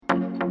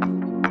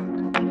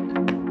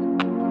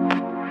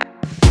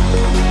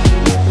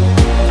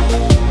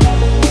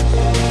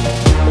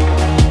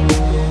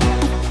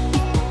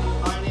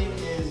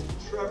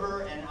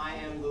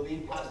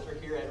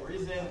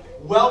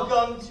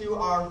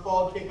our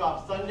Fall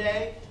Kickoff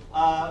Sunday.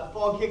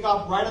 Fall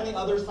Kickoff right on the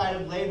other side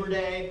of Labor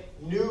Day.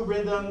 New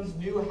rhythms,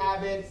 new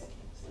habits.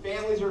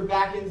 Families are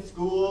back in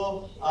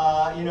school.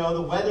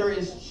 The weather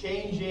is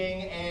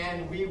changing,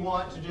 and we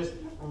want to just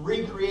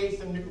recreate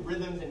some new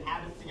rhythms and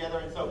habits together.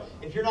 And so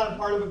if you're not a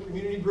part of a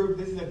community group,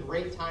 this is a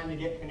great time to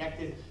get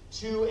connected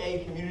to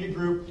a community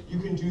group. You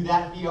can do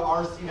that via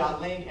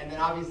rc.link, and then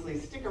obviously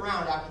stick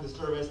around after the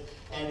service,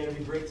 and it'll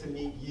be great to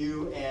meet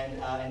you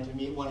and to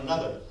meet one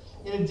another.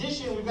 In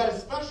addition, we've got a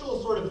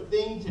special sort of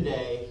thing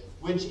today,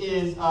 which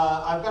is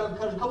I've got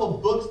a couple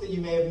books that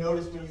you may have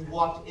noticed when you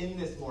walked in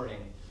this morning.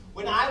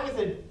 When I was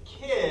a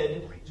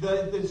kid,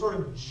 the sort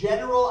of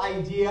general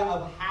idea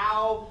of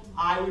how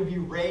I would be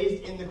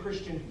raised in the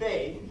Christian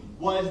faith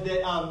was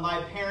that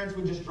my parents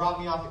would just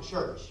drop me off at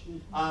church.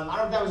 I don't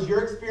know if that was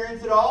your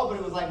experience at all, but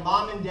it was like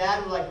mom and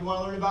dad were like, you want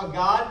to learn about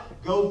God?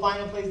 Go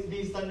find a place to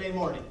be Sunday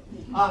morning.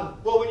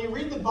 Well, when you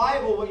read the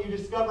Bible, what you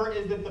discover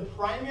is that the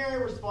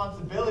primary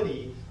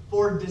responsibility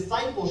for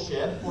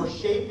discipleship, for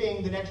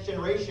shaping the next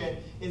generation,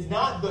 is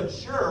not the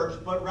church,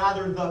 but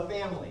rather the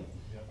family.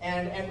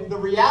 And the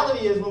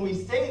reality is when we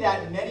say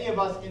that, many of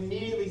us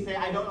immediately say,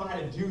 I don't know how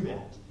to do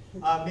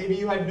that. Maybe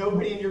you had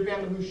nobody in your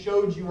family who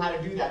showed you how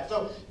to do that.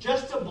 So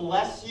just to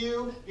bless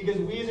you, because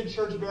we as a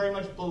church very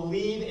much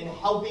believe in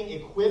helping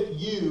equip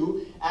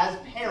you as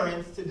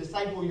parents to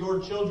disciple your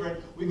children,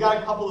 we've got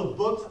a couple of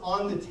books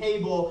on the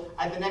table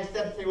at the Next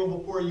Steps table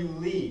before you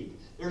leave.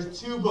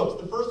 There's two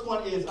books. The first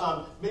one is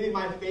maybe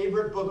my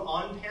favorite book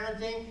on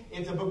parenting.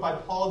 It's a book by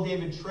Paul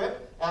David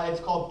Tripp.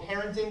 It's called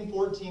Parenting,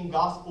 14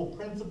 Gospel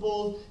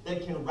Principles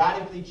That Can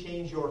Radically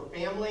Change Your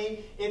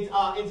Family.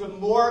 It's a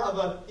more of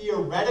a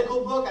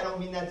theoretical book. I don't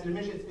mean that to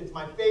diminish it. It's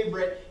my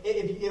favorite.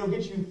 It'll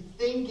get you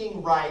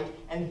thinking right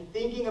and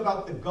thinking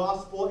about the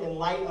gospel in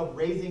light of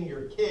raising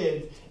your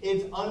kids.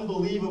 It's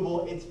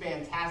unbelievable. It's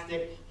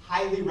fantastic.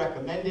 Highly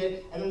recommend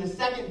it. And then the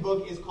second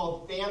book is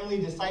called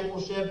Family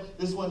Discipleship.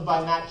 This one's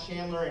by Matt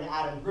Chandler and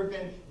Adam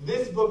Griffin.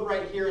 This book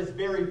right here is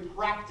very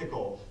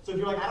practical. So if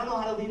you're like, I don't know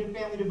how to lead a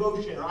family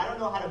devotion, or I don't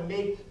know how to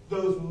make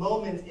those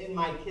moments in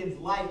my kid's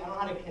life, I don't know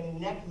how to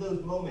connect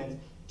those moments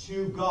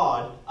to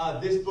God,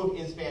 this book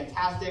is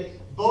fantastic.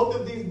 Both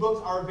of these books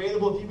are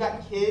available. If you've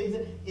got kids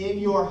in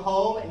your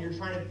home and you're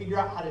trying to figure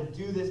out how to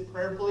do this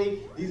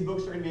prayerfully, these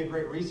books are going to be a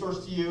great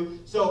resource to you.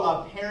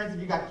 So parents, if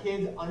you've got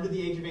kids under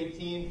the age of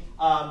 18,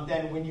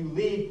 then when you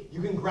leave,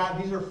 you can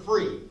grab, these are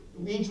free.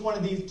 Each one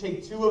of these,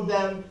 take two of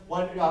them,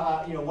 one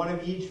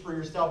of each for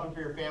yourself and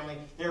for your family.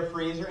 They're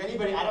free. Is there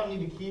anybody, I don't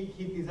need to keep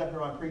these up here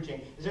while I'm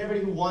preaching. Is there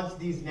anybody who wants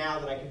these now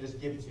that I can just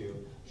give to?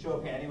 Show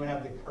of hand. Anyone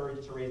have the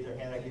courage to raise their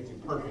hand? I give to.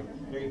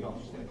 Perfect. There you go. I'm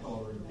just going to come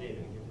over to David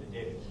and give it to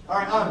David. All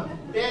right.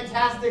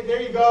 Fantastic.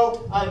 There you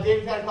go.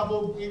 David's got a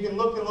couple. You can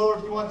look them over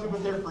if you want to,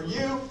 but they're for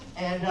you.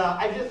 And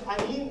I just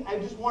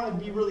want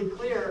to be really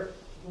clear.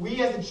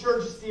 We as a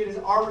church see it as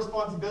our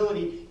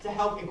responsibility to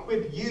help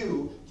equip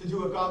you to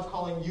do what God's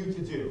calling you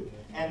to do.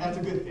 And that's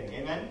a good thing.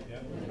 Amen?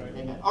 Yep, right.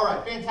 Amen. All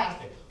right.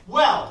 Fantastic.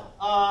 Well,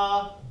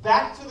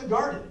 back to the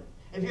garden.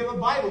 If you have a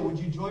Bible, would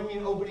you join me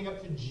in opening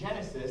up to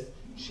Genesis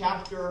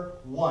chapter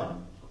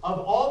 1. Of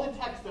all the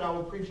texts that I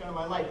will preach on in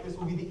my life, this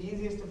will be the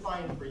easiest to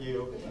find for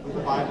you with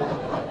the Bible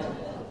in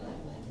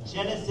front.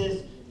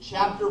 Genesis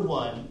chapter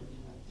 1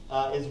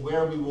 is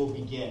where we will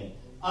begin.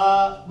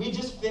 We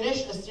just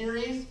finished a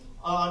series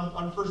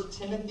on 1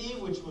 Timothy,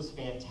 which was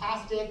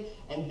fantastic.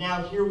 And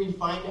now here we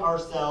find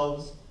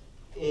ourselves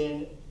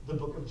in the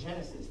book of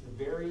Genesis,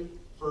 the very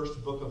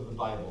first book of the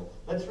Bible.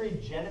 Let's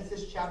read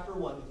Genesis chapter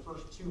 1, the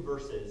first two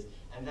verses,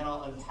 and then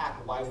I'll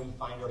unpack why we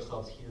find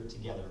ourselves here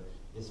together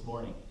this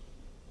morning.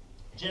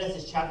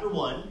 Genesis chapter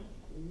 1,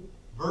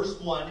 verse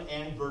 1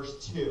 and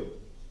verse 2.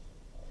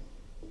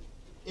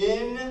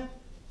 In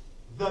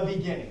the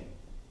beginning,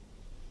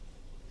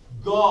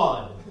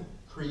 God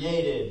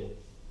created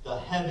the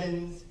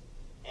heavens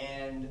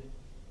and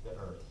the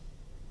earth.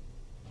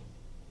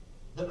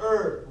 The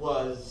earth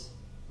was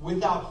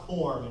without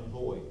form and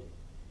void,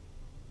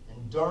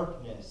 and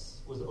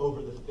darkness was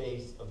over the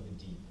face of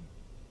the deep.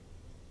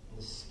 And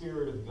the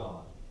Spirit of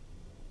God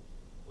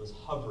was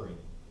hovering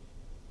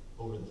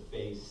over the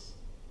face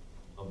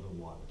of the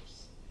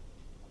waters.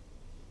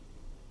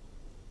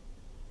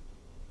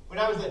 When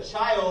I was a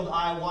child,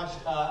 I watched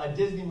a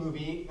Disney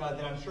movie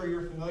that I'm sure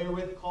you're familiar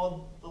with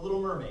called The Little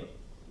Mermaid.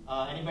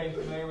 Anybody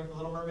familiar with The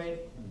Little Mermaid?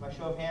 By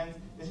show of hands.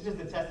 This is just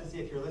a test to see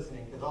if you're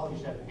listening, because all of you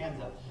should have your hands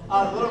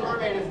up. The Little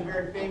Mermaid is a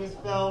very famous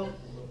film.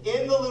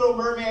 In The Little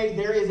Mermaid,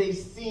 there is a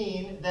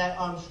scene that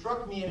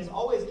struck me and has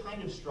always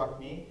kind of struck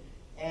me.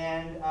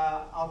 And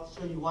I'll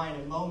show you why in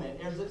a moment.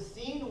 There's a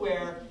scene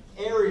where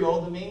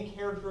Ariel, the main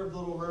character of The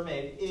Little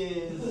Mermaid,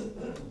 is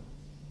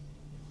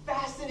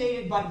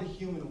fascinated by the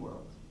human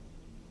world.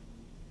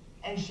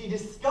 And she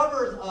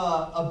discovers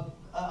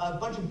a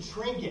bunch of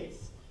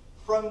trinkets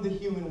from the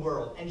human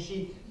world. And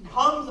she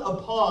comes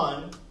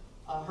upon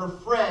her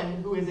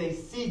friend, who is a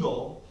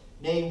seagull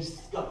named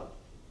Scuttle.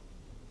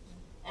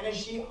 And as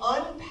she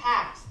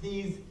unpacks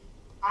these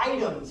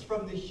items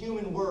from the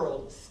human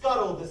world,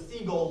 Scuttle, the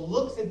seagull,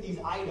 looks at these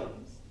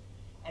items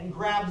and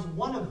grabs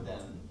one of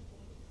them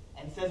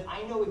and says,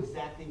 I know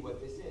exactly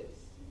what this is.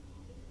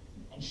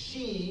 And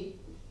she,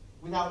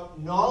 without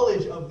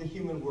knowledge of the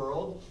human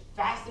world,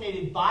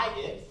 fascinated by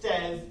it,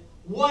 says,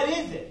 what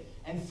is it?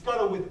 And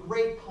Scuttle, with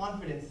great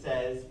confidence,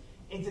 says,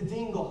 it's a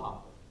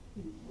dinglehopper.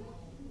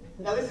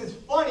 Now, this is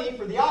funny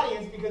for the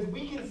audience because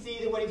we can see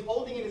that what he's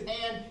holding in his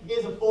hand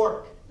is a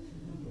fork.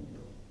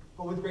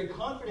 But with great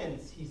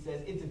confidence, he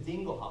says, it's a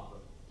dinglehopper.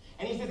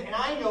 And he says, and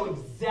I know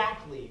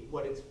exactly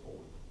what it's for.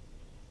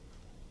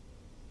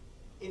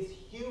 It's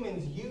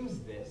humans use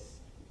this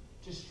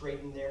to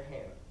straighten their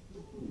hair.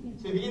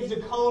 So he begins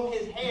to comb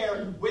his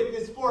hair with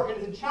this fork.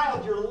 And as a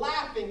child, you're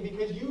laughing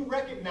because you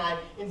recognize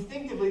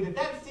instinctively that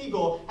that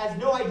seagull has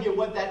no idea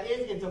what that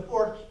is. It's a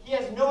fork. He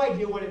has no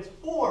idea what it's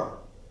for.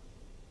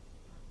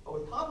 But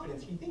with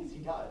confidence, he thinks he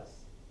does.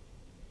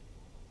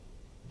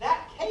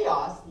 That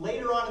chaos,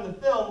 later on in the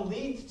film,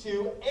 leads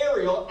to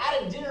Ariel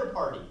at a dinner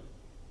party,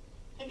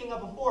 picking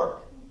up a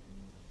fork,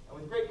 and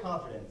with great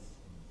confidence,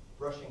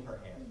 brushing her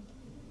hair.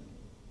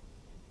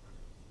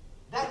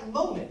 That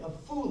moment of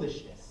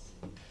foolishness,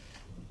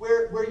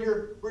 where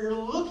you're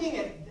looking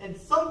at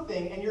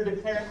something and you're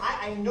declaring,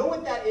 I know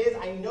what that is,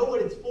 I know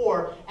what it's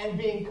for, and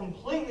being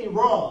completely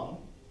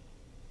wrong,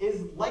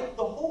 is like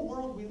the whole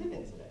world we live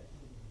in today.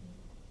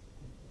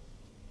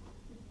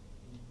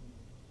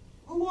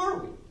 Who are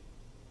we?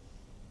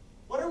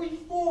 What are we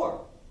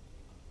for?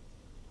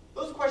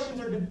 Those questions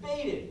are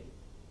debated.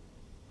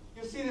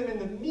 You'll see them in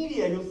the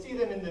media, you'll see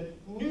them in the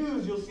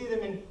news, you'll see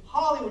them in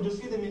Hollywood, you'll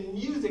see them in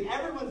music.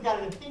 Everyone's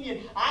got an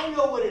opinion. I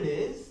know what it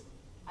is.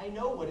 I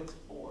know what it's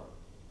for.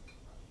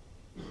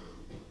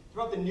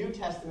 Throughout the New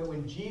Testament,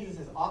 when Jesus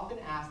is often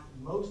asked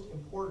most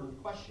important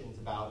questions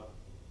about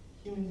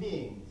human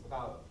beings,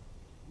 about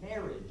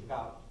marriage,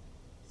 about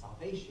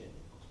salvation,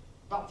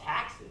 about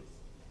taxes,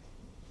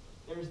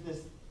 there's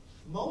these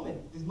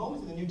moments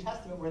in the New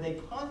Testament where they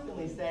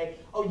constantly say,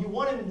 oh, you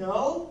want to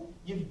know?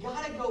 You've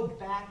got to go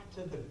back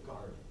to the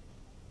garden.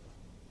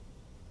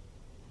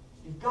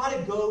 You've got to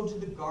go to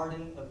the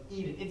Garden of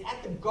Eden. It's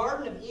at the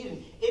Garden of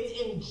Eden.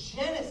 It's in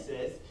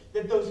Genesis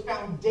that those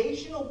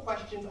foundational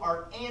questions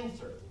are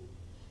answered.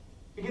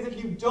 Because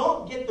if you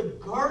don't get the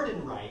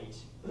garden right,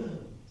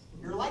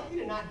 you're likely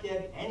to not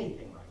get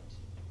anything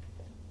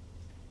right.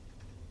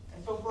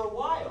 And so for a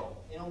while,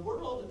 in a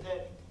world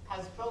that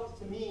has felt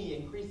to me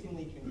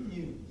increasingly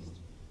confused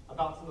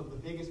about some of the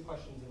biggest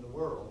questions in the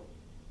world,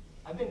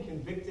 I've been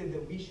convicted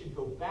that we should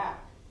go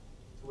back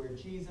to where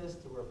Jesus,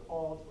 to where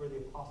Paul, to where the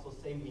apostles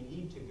say we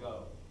need to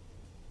go,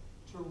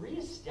 to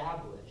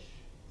reestablish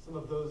some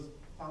of those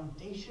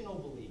foundational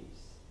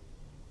beliefs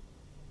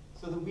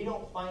so that we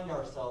don't find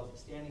ourselves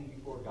standing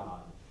before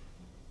God,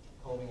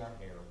 combing our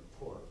hair with a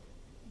fork.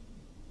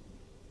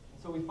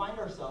 And so we find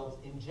ourselves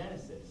in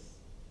Genesis.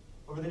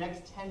 Over the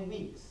next 10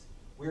 weeks,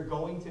 we're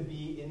going to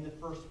be in the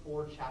first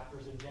 4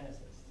 chapters of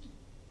Genesis.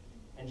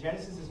 And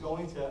Genesis is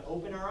going to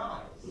open our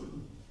eyes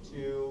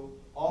to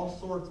all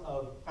sorts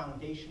of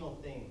foundational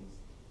things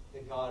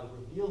that God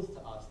reveals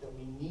to us that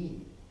we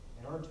need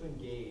in order to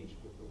engage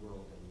with the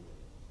world that we live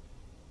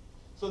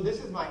in. So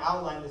this is my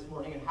outline this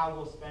morning and how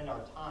we'll spend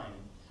our time.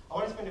 I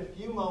want to spend a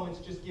few moments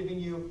just giving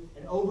you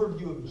an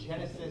overview of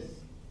Genesis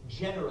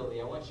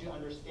generally. I want you to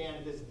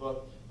understand this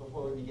book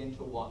before we begin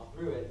to walk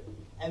through it.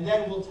 And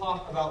then we'll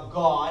talk about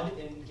God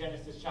in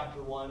Genesis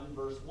chapter 1,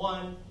 verse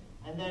 1,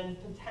 and then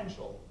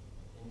potential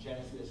in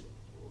Genesis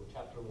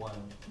chapter 1,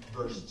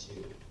 verse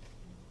 2.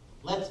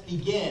 Let's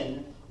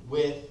begin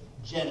with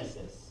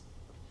Genesis.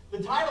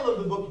 The title of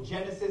the book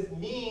Genesis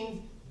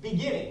means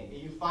beginning.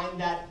 You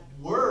find that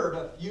word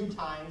a few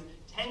times,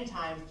 10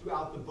 times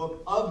throughout the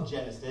book of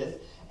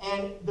Genesis,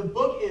 and the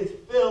book is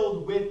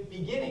filled with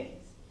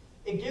beginnings.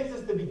 It gives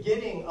us the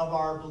beginning of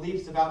our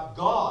beliefs about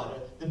God,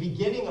 the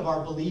beginning of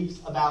our beliefs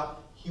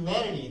about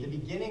humanity, the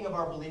beginning of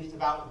our beliefs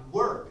about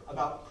work,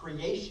 about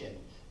creation.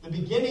 The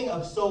beginning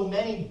of so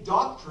many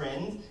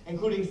doctrines,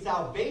 including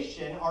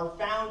salvation, are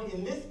found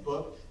in this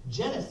book,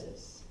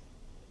 Genesis.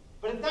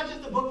 But it's not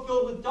just a book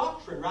filled with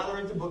doctrine. Rather,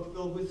 it's a book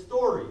filled with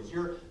stories.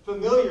 You're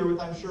familiar with,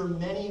 I'm sure,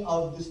 many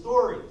of the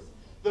stories.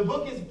 The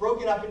book is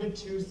broken up into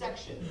 2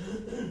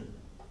 sections.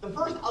 The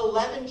first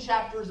 11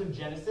 chapters of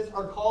Genesis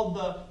are called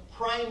the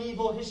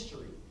primeval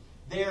history.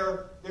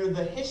 They're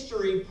the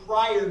history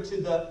prior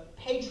to the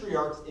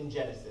patriarchs in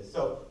Genesis.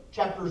 So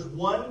chapters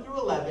 1 through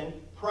 11,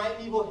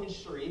 primeval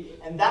history,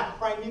 and that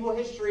primeval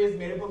history is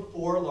made up of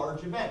 4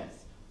 large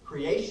events: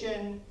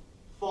 creation,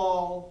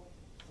 fall,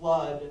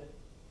 flood,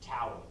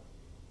 tower.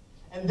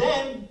 And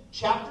then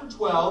chapter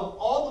 12,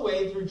 all the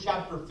way through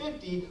chapter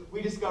 50,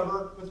 we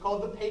discover what's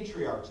called the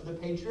patriarchs, the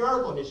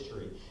patriarchal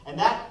history. And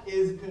that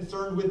is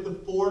concerned with the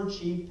 4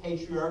 chief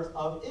patriarchs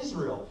of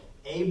Israel: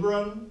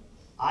 Abram,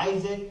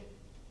 Isaac,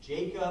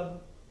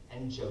 Jacob,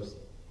 and Joseph.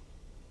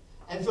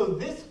 And so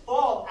this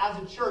fall,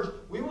 as a church,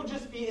 we will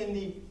just be in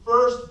the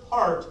first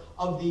part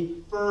of the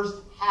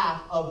first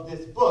half of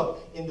this book,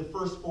 in the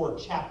first 4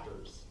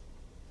 chapters.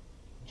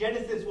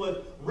 Genesis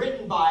was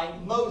written by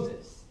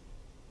Moses.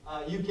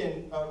 you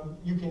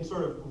can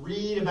sort of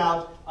read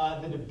about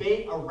the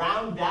debate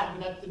around that,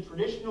 but that's the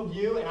traditional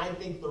view, and I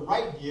think the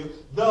right view,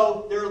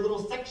 though there are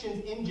little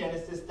sections in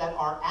Genesis that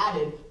are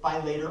added by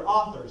later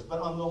authors. But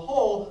on the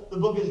whole, the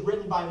book is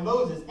written by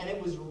Moses, and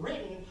it was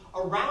written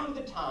around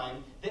the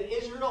time that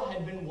Israel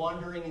had been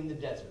wandering in the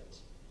desert.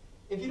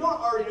 If you don't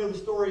already know the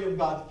story of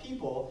God's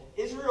people,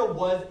 Israel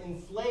was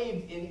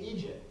enslaved in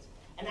Egypt.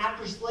 And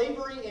after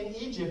slavery in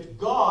Egypt,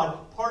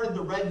 God parted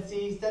the Red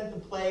Sea, sent the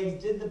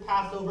plagues, did the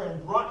Passover,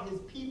 and brought his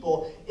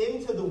people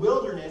into the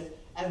wilderness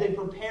as they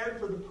prepared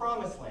for the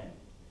Promised Land.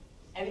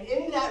 And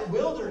in that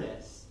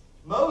wilderness,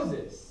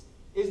 Moses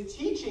is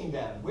teaching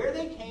them where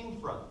they came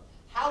from,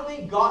 how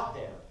they got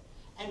there,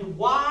 and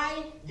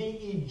why the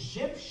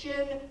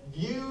Egyptian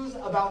views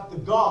about the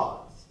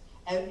gods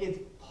and its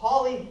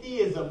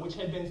polytheism, which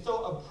had been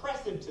so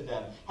oppressive to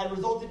them, had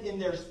resulted in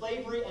their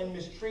slavery and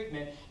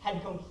mistreatment,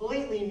 had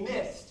completely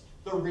missed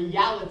the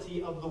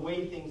reality of the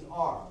way things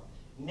are.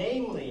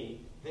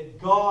 Namely,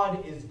 that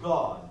God is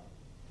God,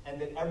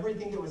 and that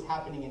everything that was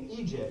happening in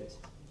Egypt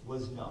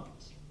was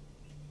not.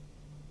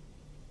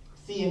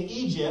 See, in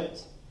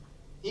Egypt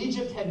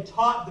had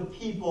taught the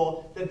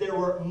people that there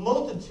were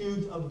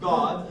multitudes of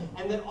gods,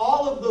 and that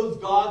all of those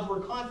gods were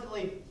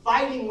constantly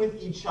fighting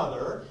with each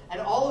other, and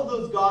all of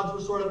those gods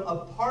were sort of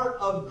a part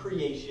of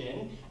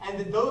creation, and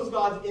that those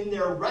gods in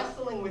their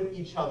wrestling with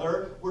each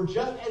other were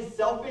just as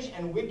selfish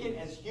and wicked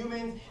as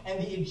humans, and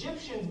the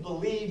Egyptians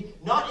believed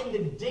not in the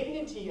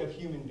dignity of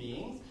human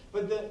beings,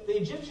 but the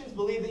Egyptians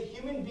believed that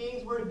human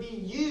beings were to be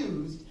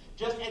used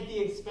just at the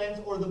expense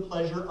or the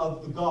pleasure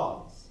of the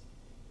gods.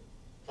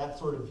 That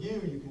sort of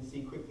view, you can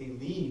see, quickly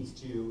leads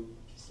to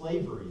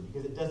slavery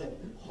because it doesn't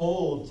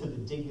hold to the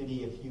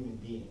dignity of human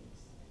beings.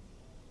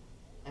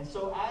 And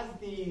so as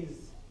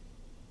these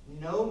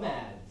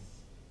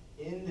nomads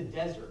in the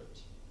desert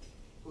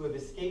who have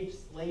escaped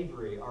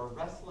slavery are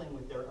wrestling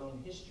with their own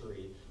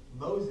history,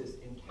 Moses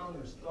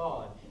encounters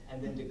God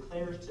and then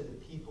declares to the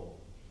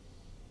people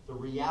the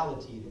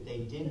reality that they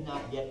did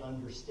not yet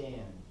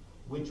understand,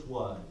 which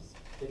was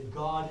that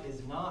God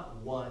is not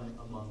one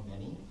among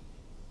many,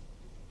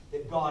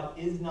 that God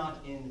is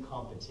not in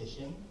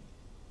competition,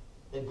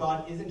 that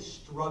God isn't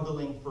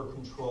struggling for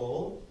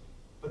control,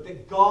 but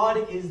that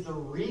God is the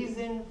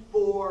reason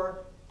for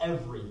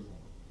everything.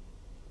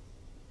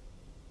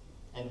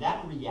 And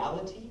that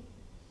reality,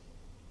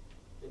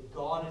 that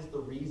God is the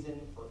reason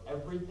for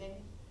everything,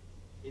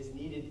 is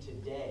needed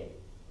today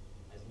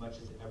as much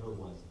as it ever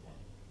was then.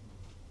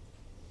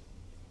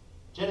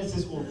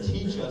 Genesis will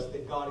teach us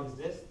that God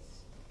exists,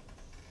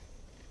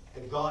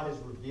 that God has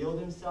revealed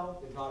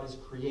himself, that God has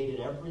created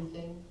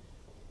everything,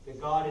 that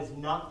God is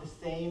not the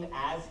same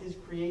as his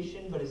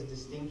creation, but is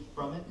distinct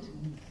from it,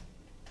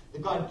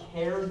 that God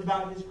cares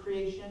about his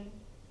creation,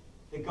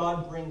 that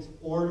God brings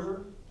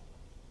order,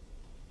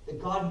 that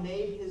God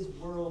made his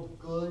world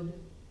good,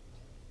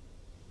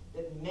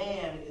 that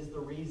man is the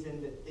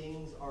reason that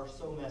things are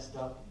so messed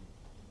up,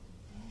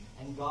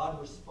 and God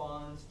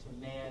responds to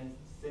man's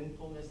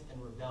sinfulness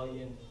and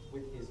rebellion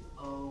with his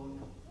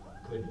own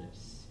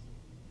goodness.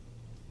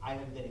 I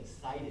have been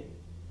excited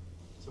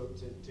to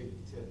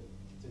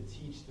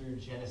teach through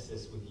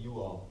Genesis with you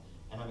all,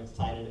 and I'm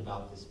excited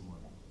about this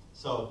morning.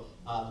 So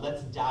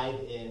let's dive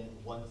in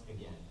once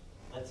again.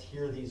 Let's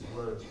hear these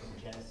words from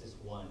Genesis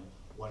 1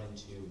 and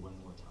 2 one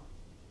more time.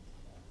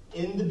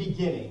 In the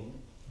beginning,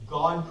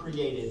 God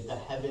created the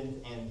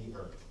heavens and the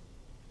earth.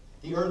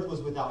 The earth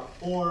was without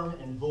form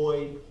and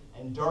void,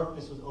 and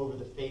darkness was over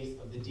the face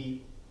of the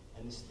deep,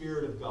 and the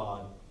Spirit of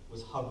God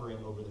was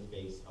hovering over the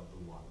face of the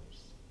waters.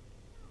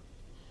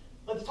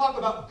 Let's talk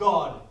about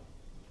God.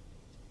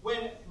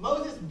 When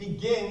Moses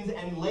begins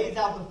and lays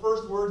out the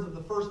first words of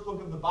the first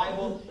book of the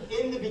Bible,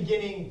 in the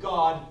beginning,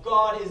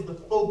 God is the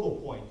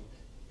focal point.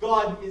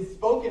 God is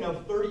spoken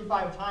of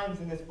 35 times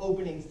in this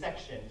opening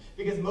section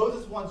because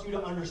Moses wants you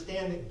to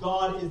understand that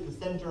God is the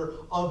center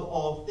of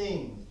all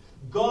things.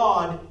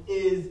 God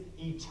is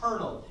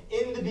eternal.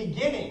 In the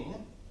beginning,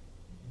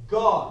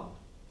 God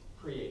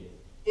created.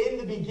 In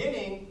the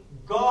beginning,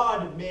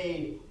 God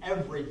made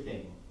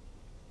everything.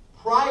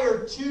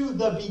 Prior to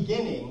the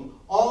beginning,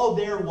 all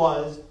there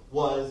was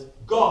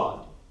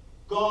God.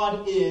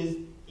 God is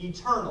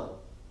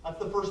eternal. That's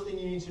the first thing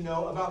you need to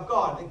know about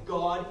God, that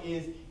God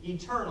is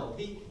eternal.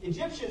 The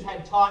Egyptians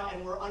had taught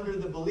and were under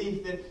the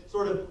belief that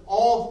sort of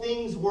all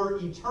things were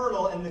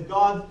eternal and the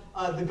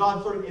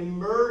gods sort of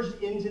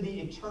emerged into the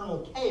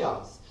eternal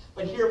chaos.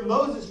 But here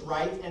Moses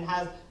writes and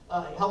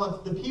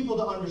wants the people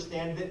to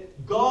understand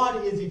that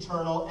God is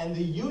eternal and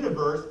the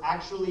universe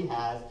actually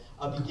has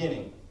a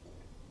beginning.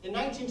 In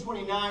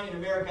 1929 in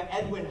America,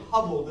 Edwin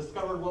Hubble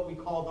discovered what we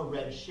call the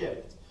red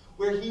shift,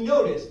 where he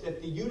noticed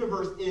that the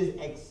universe is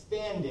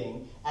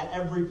expanding at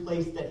every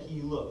place that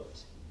he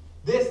looked.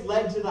 This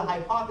led to the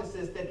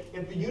hypothesis that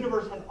if the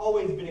universe has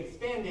always been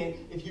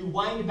expanding, if you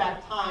wind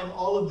back time,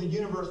 all of the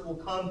universe will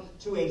come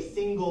to a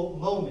single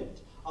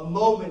moment, a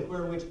moment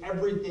in which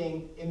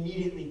everything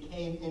immediately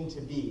came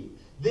into being.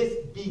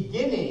 This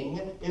beginning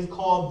is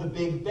called the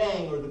Big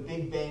Bang or the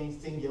Big Bang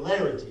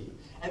singularity.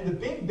 And the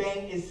Big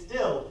Bang is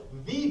still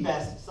the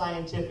best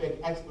scientific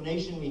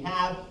explanation we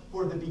have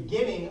for the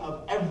beginning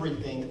of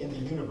everything in the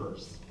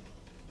universe.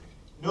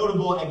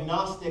 Notable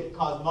agnostic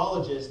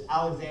cosmologist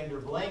Alexander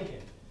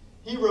Vilenkin,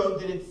 he wrote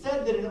that it's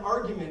said that an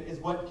argument is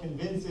what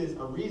convinces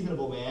a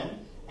reasonable man,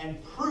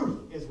 and proof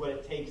is what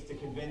it takes to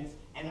convince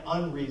an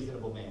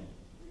unreasonable man.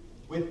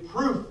 With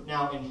proof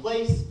now in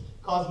place,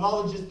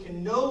 cosmologists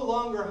can no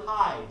longer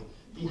hide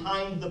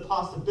behind the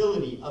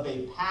possibility of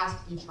a past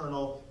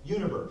eternal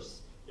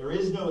universe. There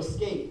is no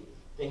escape.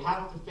 They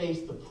have to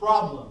face the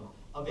problem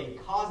of a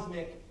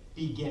cosmic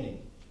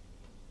beginning.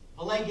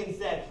 Vilenkin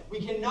said, we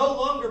can no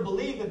longer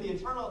believe that the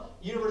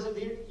universe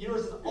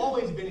has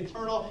always been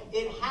eternal.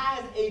 It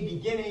has a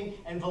beginning,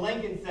 and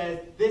Vilenkin says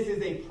this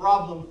is a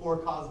problem for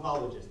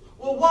cosmologists.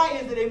 Well, why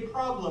is it a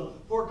problem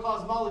for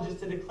cosmologists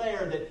to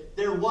declare that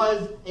there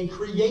was a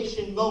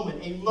creation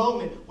moment, a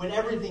moment when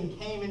everything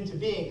came into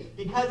being?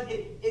 Because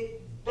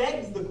it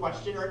begs the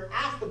question, or it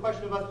asks the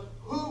question of us,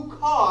 who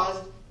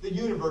caused the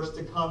universe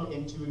to come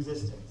into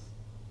existence?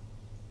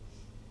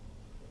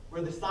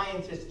 Where the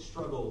scientist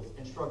struggles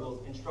and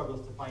struggles and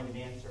struggles to find an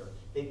answer,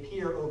 they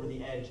peer over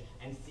the edge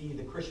and see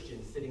the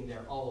Christian sitting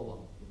there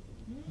all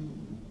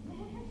alone.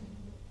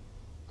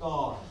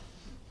 God.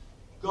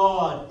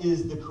 God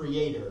is the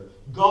creator.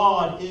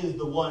 God is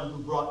the one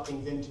who brought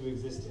things into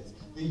existence.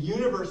 The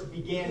universe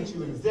began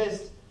to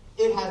exist.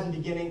 It has a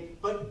beginning,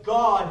 but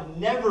God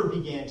never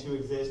began to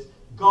exist.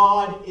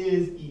 God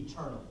is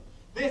eternal.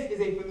 This is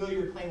a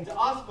familiar claim to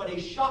us, but a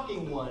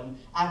shocking one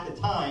at the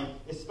time,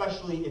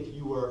 especially if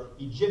you were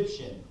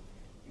Egyptian.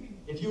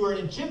 If you were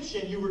an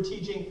Egyptian, you were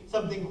teaching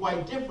something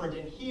quite different.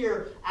 And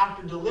here,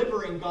 after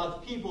delivering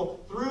God's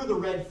people through the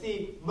Red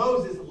Sea,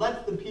 Moses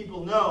lets the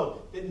people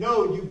know that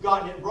no, you've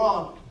gotten it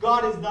wrong.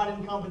 God is not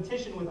in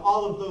competition with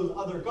all of those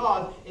other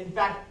gods. In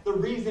fact, the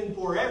reason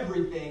for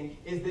everything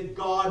is that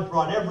God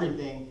brought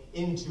everything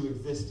into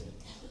existence.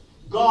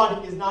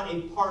 God is not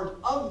a part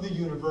of the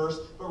universe,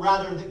 but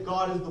rather that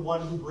God is the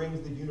one who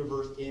brings the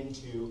universe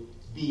into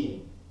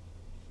being.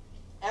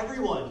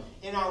 Everyone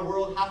in our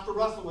world has to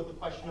wrestle with the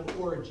question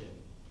of origin.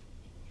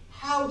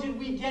 How did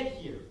we get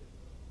here?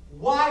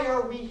 Why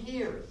are we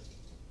here?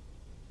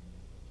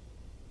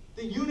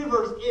 The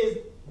universe is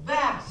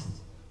vast.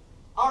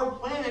 Our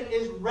planet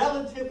is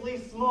relatively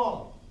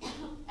small.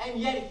 And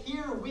yet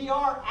here we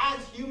are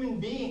as human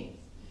beings,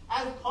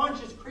 as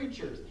conscious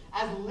creatures,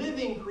 as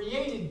living,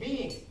 created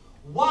beings.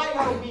 Why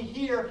are we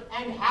here,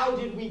 and how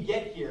did we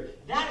get here?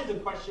 That is a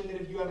question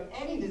that if you have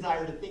any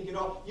desire to think at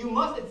all, you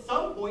must at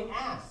some point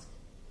ask.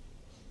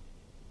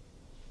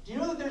 Do you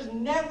know that there's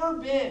never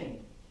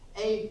been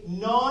a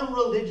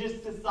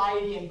non-religious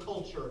society and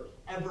culture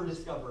ever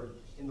discovered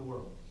in the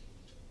world?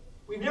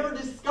 We've never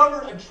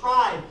discovered a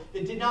tribe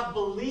that did not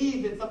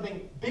believe that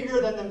something bigger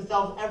than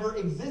themselves ever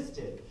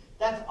existed.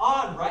 That's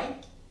odd,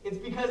 right? It's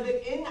because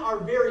that in our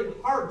very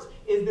hearts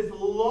is this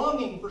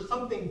longing for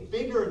something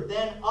bigger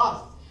than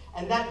us.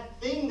 And that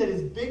thing that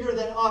is bigger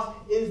than us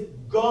is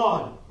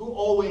God, who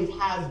always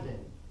has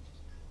been.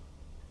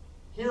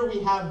 Here we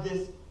have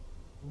this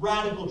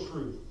radical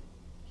truth.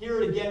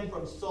 Hear it again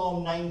from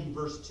Psalm 90,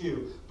 verse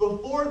 2.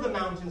 Before the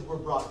mountains were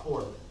brought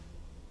forth,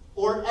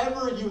 or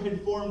ever you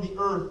had formed the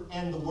earth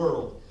and the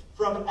world,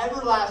 from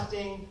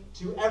everlasting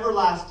to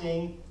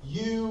everlasting,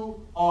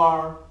 you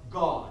are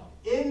God.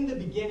 In the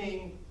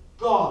beginning,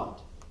 God.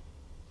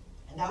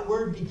 And that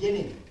word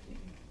beginning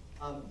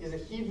is a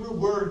Hebrew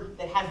word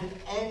that has an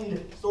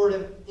end sort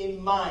of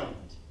in mind.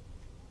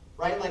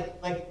 Right?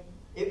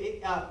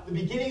 The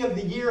beginning of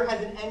the year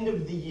has an end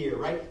of the year,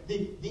 right?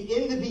 The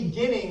in the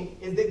beginning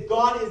is that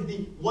God is the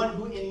one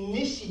who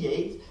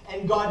initiates,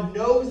 and God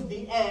knows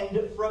the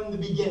end from the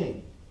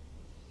beginning.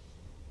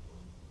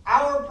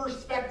 Our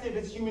perspective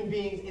as human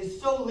beings is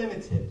so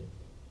limited.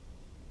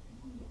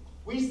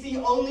 We see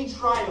only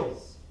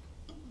trials,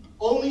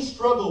 only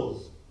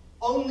struggles,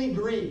 only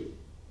grief.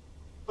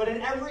 But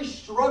in every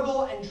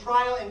struggle and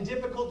trial and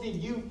difficulty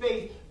you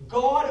face,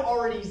 God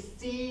already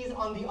sees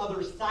on the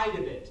other side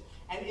of it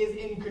and is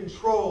in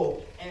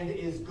control and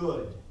is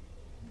good.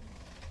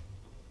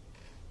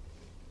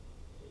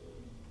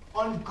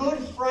 On Good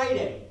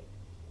Friday,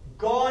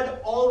 God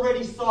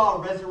already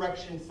saw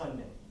Resurrection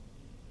Sunday.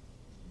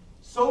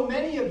 So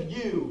many of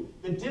you,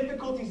 the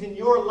difficulties in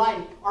your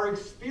life are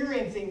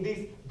experiencing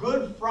these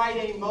Good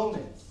Friday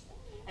moments.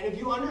 And if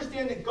you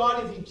understand that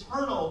God is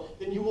eternal,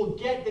 then you will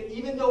get that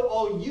even though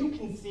all you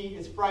can see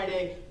is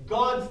Friday,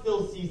 God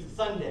still sees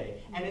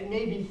Sunday. And it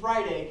may be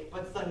Friday,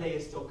 but Sunday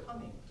is still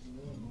coming.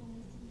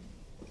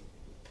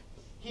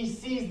 He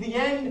sees the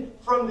end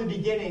from the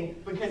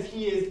beginning because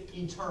he is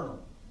eternal.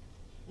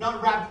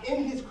 Not wrapped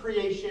in his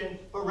creation,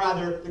 but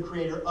rather the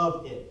creator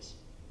of it.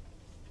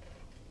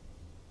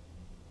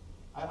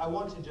 I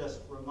want to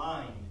just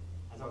remind,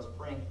 as I was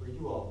praying for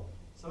you all,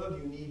 some of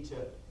you need to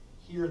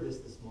hear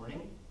this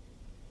morning.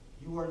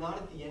 You are not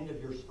at the end of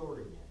your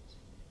story yet.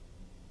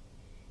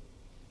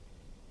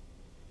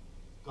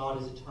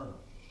 God is eternal.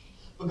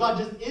 But God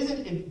just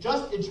isn't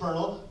just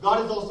eternal.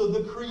 God is also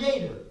the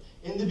creator.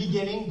 In the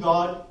beginning,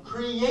 God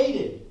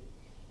created.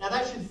 Now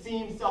that should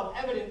seem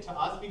self-evident to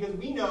us because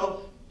we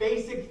know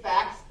basic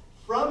facts: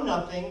 from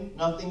nothing,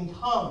 nothing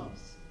comes.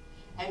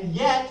 And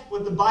yet,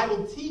 what the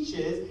Bible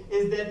teaches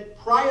is that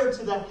prior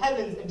to the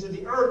heavens and to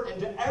the earth and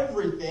to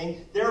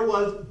everything, there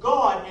was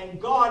God, and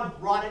God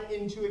brought it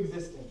into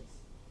existence.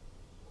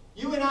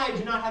 You and I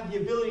do not have the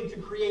ability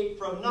to create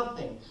from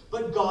nothing,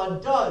 but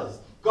God does.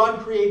 God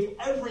creates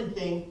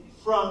everything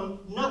from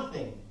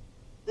nothing.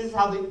 This is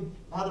how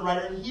the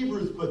writer in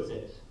Hebrews puts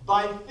it.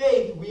 By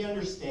faith, we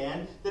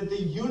understand that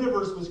the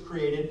universe was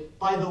created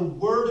by the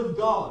Word of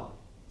God,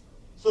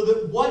 so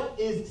that what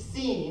is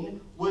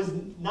seen was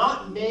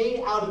not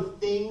made out of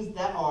things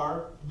that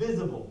are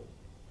visible.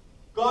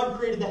 God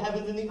created the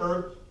heavens and the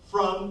earth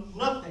from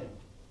nothing.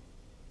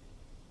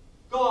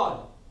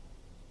 God,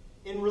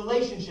 in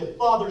relationship,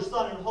 Father,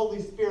 Son, and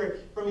Holy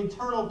Spirit, from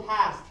eternal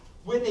past,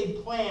 with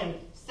a plan,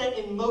 set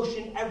in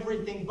motion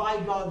everything by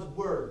God's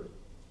Word.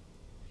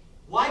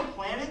 Why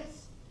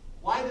planets?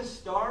 Why the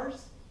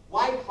stars?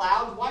 Why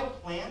clouds? Why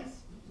plants?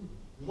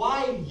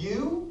 Why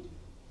you?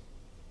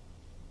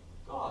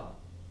 God.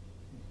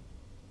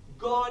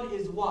 God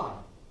is why.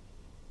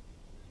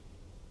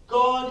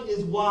 God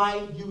is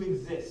why you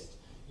exist.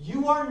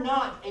 You are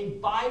not a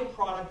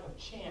byproduct of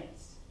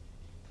chance.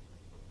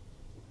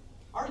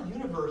 Our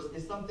universe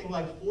is something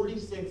like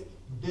 46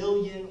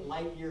 billion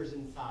light years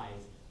in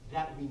size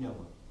that we know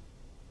of.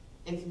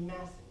 It's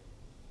massive.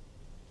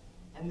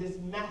 And this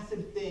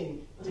massive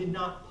thing did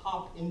not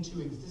pop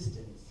into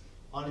existence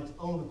on its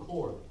own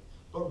accord,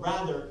 but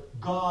rather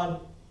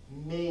God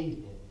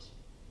made it.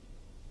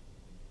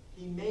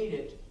 He made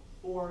it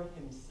for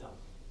himself.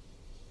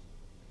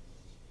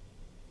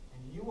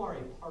 And you are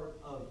a part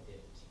of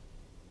it.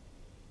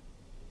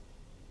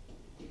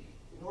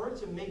 In order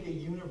to make a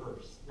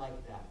universe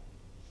like that,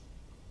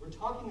 we're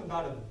talking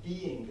about a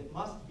being that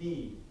must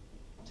be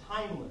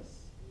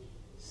timeless,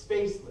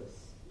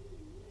 spaceless,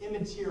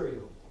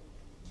 immaterial,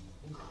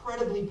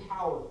 incredibly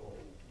powerful.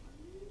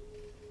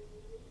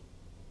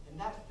 And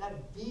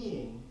that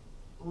being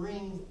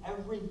brings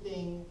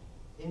everything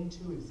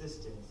into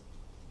existence.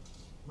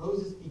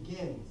 Moses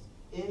begins,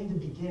 in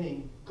the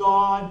beginning,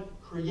 God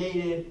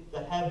created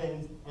the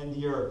heavens and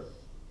the earth.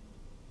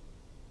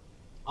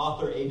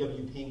 Author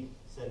A.W. Pink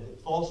said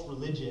that false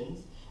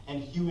religions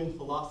and human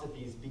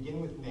philosophies begin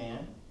with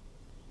man,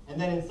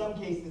 and then in some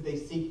cases they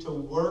seek to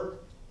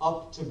work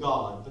up to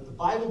God. But the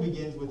Bible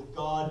begins with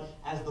God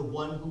as the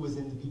one who was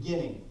in the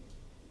beginning,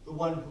 the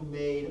one who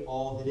made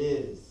all that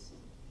is.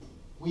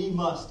 We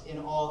must, in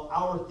all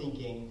our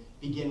thinking,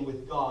 begin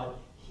with God.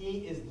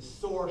 He is the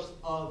source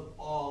of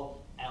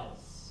all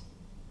else.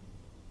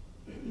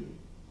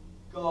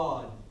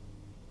 God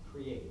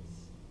creates.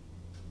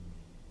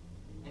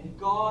 And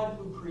God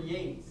who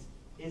creates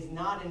is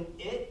not an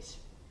it,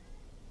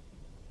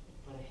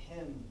 but a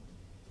him.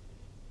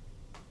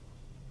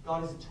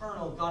 God is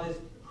eternal. God is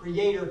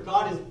creator.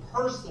 God is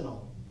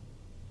personal.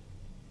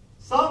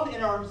 Some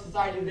in our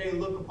society today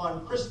look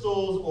upon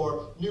crystals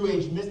or New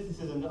Age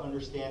mysticism to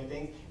understand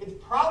things. It's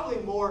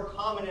probably more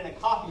common in a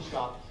coffee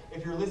shop,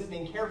 if you're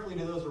listening carefully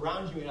to those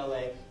around you in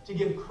LA, to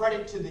give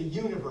credit to the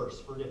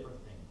universe for different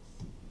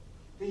things.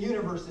 The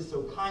universe is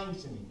so kind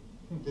to me.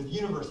 The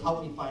universe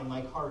helped me find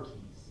my car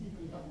keys.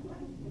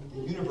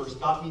 The universe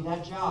got me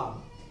that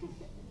job.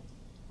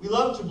 We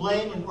love to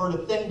blame or to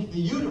thank the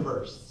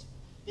universe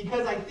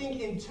because I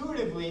think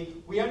intuitively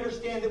we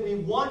understand that we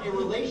want a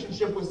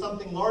relationship with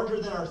something larger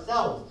than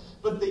ourselves.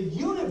 But the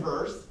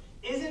universe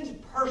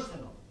isn't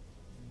personal.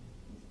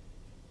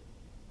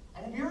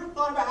 And have you ever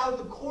thought about how at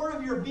the core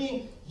of your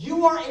being,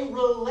 you are a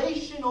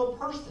relational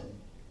person?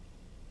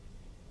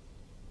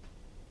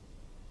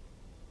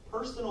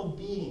 Personal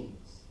beings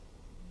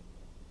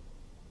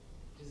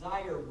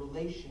desire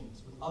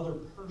relations with other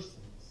persons.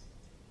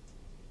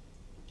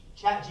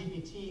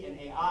 ChatGPT and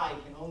AI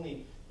can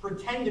only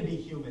pretend to be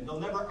human. They'll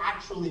never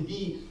actually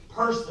be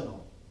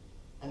personal.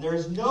 And there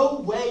is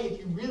no way, if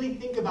you really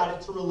think about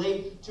it, to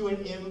relate to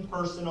an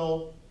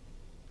impersonal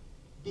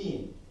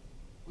being.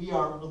 We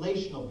are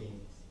relational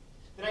beings.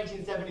 In the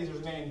 1970s, there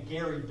was a man named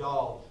Gary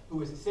Dahl who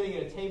was sitting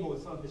at a table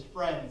with some of his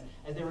friends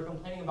as they were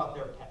complaining about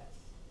their pets.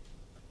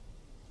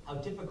 How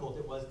difficult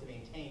it was to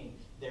maintain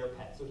their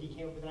pet. So he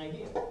came up with an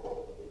idea.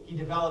 He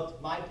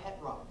developed My Pet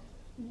Rock.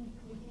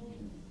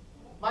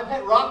 My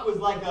Pet Rock was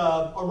like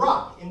a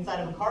rock inside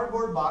of a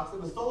cardboard box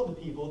that was sold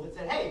to people that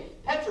said, hey,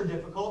 pets are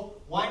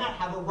difficult, why not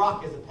have a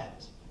rock as a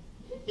pet?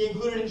 He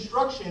included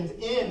instructions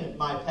in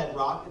My Pet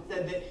Rock that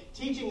said that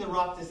teaching the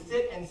rock to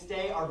sit and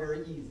stay are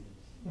very easy.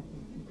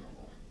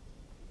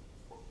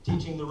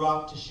 Teaching the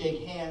rock to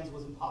shake hands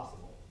was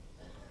impossible.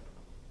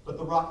 But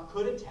the rock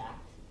could attack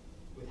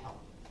with help.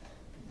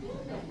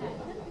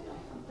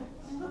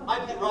 My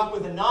Pet Rock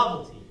was a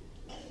novelty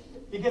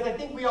because I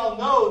think we all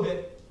know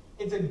that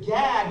it's a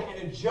gag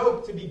and a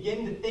joke to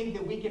begin to think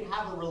that we can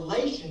have a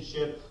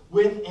relationship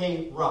with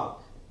a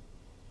rock.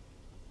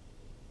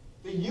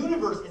 The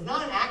universe is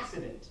not an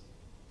accident.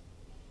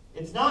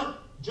 It's not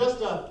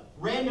just a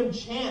random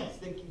chance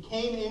that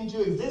came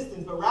into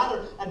existence, but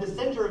rather at the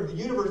center of the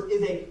universe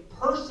is a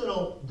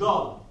personal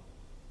God.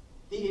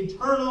 The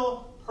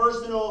eternal,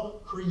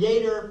 personal,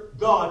 creator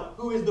God,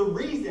 who is the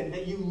reason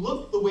that you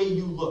look the way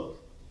you look.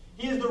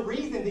 He is the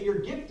reason that you're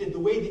gifted the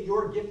way that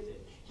you're gifted.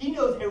 He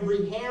knows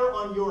every hair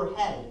on your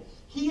head.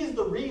 He is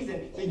the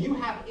reason that you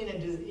have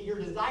your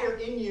desire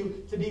in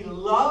you to be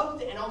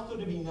loved and also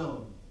to be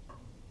known.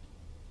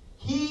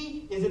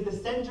 He is at the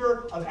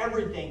center of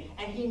everything,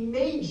 and he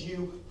made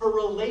you for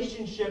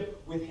relationship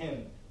with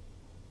him.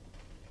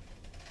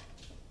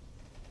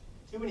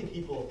 Too many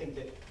people think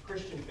that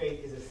Christian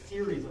faith is a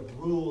series of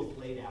rules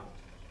laid out.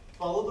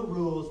 Follow the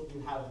rules,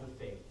 you have the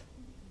faith.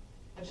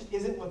 That just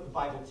isn't what the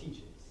Bible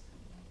teaches.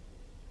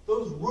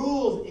 Those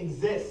rules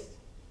exist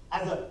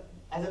as a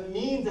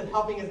means of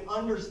helping us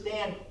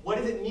understand what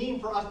does it mean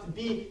for us to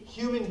be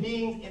human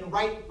beings in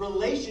right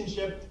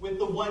relationship with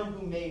the one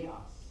who made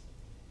us.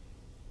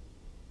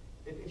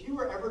 If you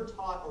were ever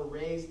taught or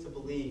raised to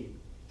believe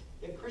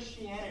that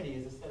Christianity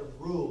is a set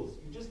of rules,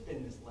 you've just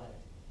been misled.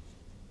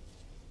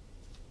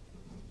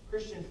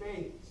 Christian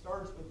faith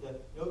starts with the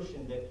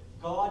notion that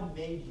God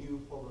made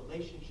you for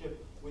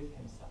relationship with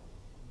himself.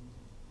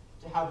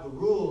 To have the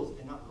rules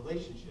and not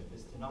relationship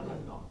is to not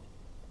have God.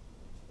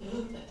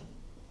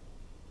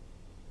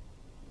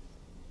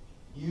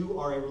 You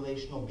are a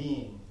relational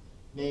being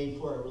made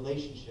for a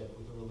relationship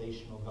with a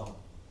relational God.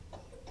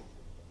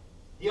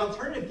 The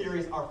alternative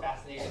theories are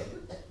fascinating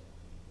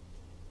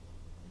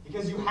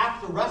because you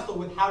have to wrestle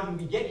with how did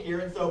we get here.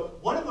 And so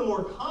one of the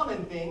more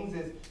common things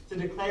is to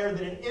declare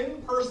that an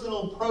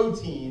impersonal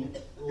protein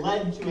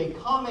led to a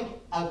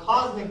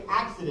cosmic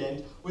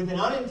accident with an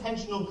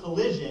unintentional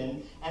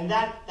collision, and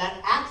that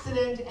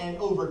accident and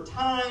over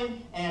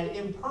time and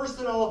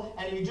impersonal,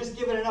 and you just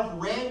give it enough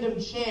random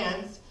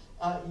chance,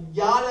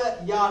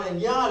 yada, yada,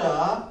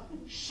 yada,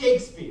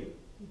 Shakespeare.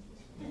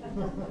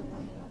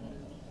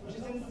 Which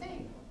is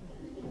insane.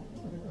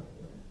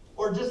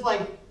 Or just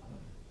like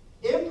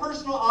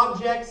impersonal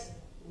objects,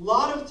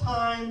 lot of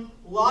time,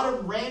 lot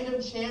of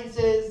random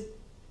chances,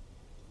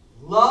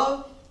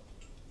 love,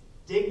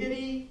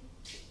 dignity,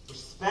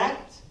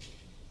 respect,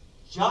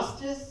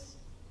 justice,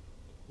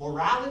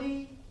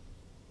 morality,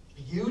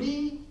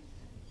 beauty.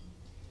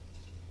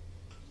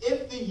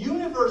 If the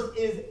universe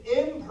is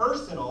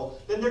impersonal,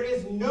 then there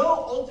is no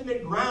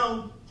ultimate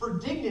ground for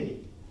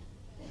dignity.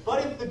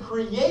 But if the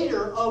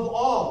creator of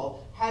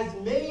all has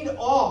made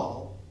all,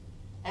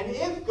 and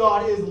if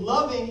God is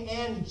loving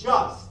and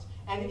just,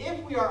 and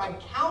if we are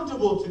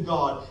accountable to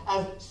God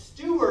as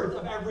stewards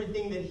of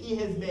everything that he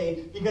has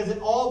made, because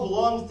it all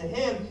belongs to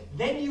him,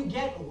 then you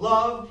get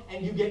love,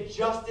 and you get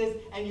justice,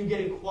 and you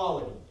get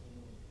equality.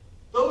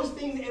 Those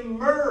things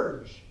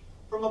emerge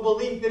from a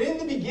belief that in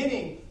the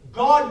beginning,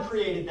 God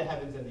created the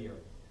heavens and the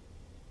earth.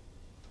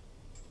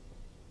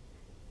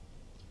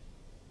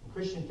 In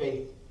Christian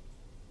faith,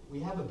 we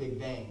have a big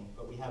bang,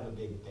 but we have a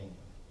big bang.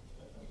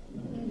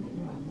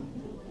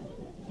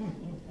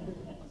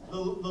 The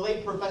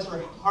late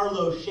Professor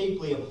Harlow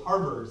Shapley of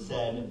Harvard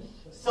said,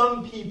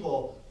 "Some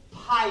people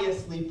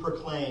piously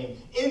proclaim,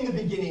 in the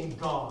beginning,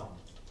 God.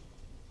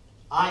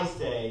 I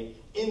say,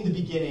 in the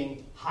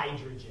beginning,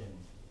 hydrogen."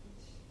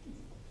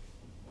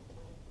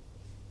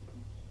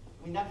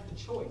 I mean, that's the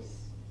choice.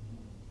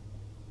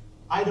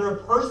 Either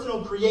a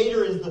personal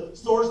creator is the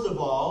source of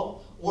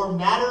all, or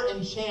matter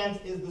and chance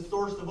is the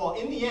source of all.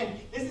 In the end,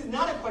 this is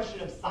not a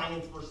question of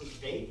science versus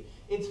faith.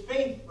 It's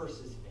faith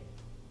versus faith.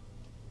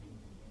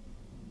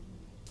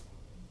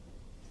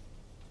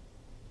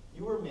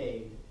 You were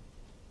made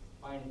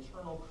by an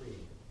eternal creator.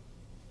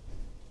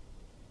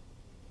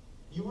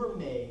 You were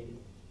made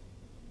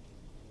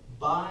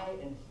by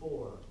and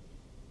for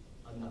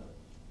another.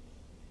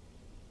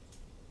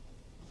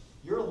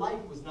 Your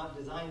life was not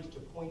designed to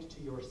point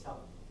to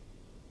yourself.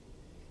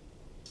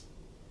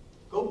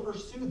 Go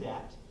pursue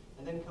that,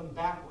 and then come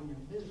back when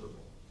you're miserable.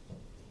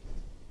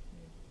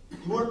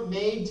 You weren't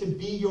made to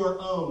be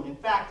your own. In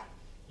fact,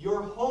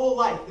 your whole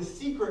life,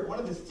 one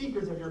of the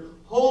secrets of your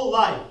whole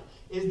life,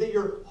 is that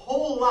your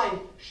whole life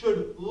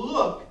should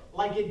look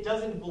like it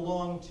doesn't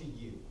belong to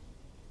you.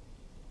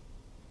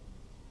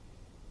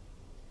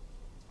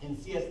 In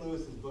C.S.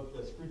 Lewis's book,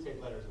 The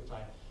Screwtape Letters, which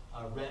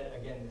I read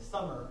again this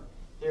summer,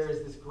 there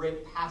is this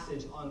great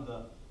passage on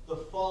the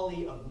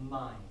folly of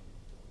mind.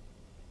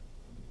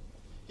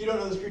 If you don't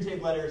know the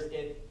Screwtape Letters,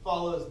 it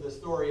follows the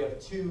story of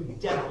two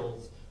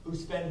devils who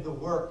spend the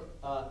work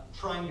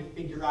trying to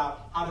figure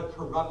out how to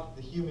corrupt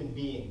the human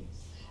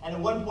beings. And at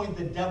one point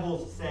the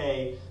devils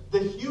say, the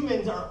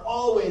humans are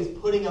always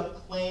putting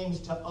up claims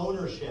to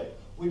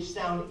ownership, which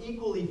sound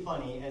equally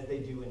funny as they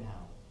do in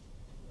hell.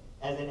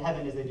 As in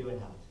heaven as they do in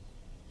hell.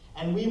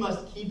 And we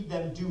must keep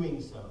them doing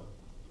so.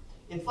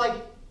 It's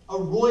like a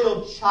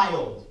royal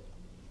child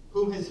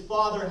whom his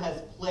father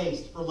has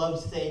placed, for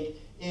love's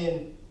sake,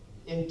 in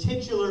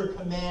titular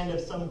command of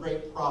some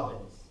great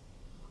province,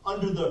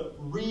 under the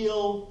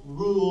real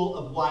rule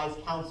of wise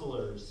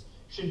counselors,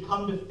 should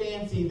come to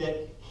fancy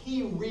that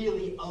he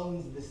really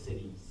owns the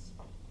cities,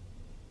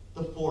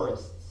 the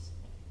forests,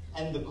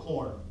 and the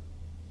corn.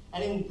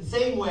 And in the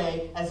same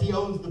way as he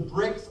owns the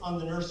bricks on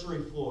the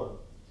nursery floor,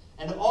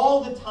 And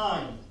all the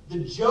time, the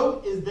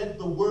joke is that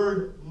the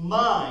word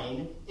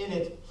mine, in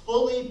its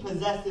fully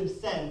possessive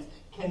sense,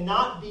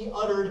 cannot be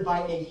uttered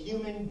by a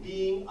human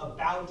being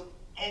about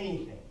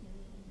anything.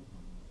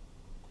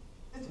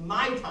 It's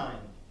my time.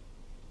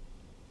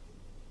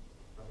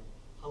 Right?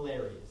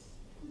 Hilarious.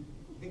 You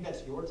think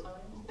that's your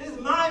time? This is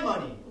my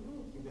money.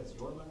 You think that's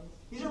your money?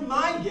 These are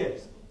my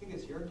gifts. You think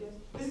it's your gifts?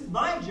 This is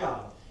my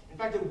job. In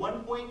fact, at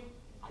one point,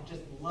 I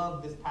just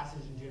love this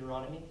passage in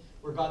Deuteronomy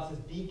where God says,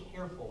 be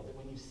careful that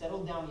when you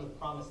settle down in the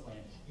promised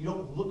land, you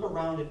don't look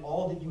around at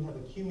all that you have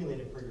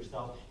accumulated for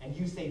yourself and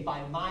you say,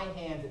 by my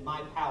hands and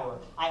my power,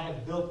 I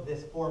have built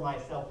this for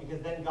myself,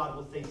 because then God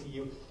will say to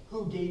you,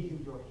 who gave you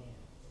your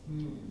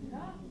hands?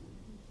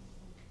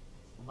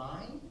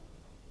 Mine?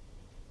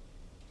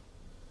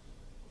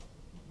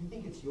 You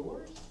think it's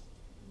yours?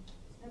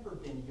 It's never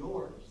been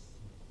yours.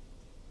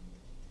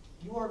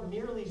 You are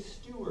merely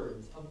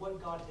stewards of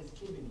what God has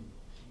given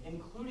you,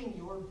 including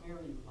your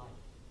very life.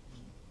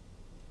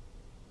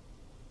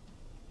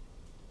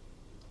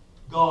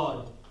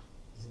 God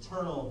is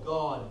eternal.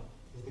 God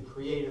is the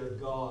creator.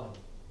 God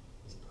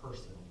is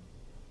personal.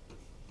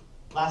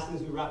 Lastly,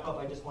 as we wrap up,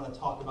 I just want to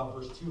talk about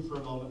verse 2 for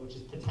a moment, which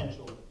is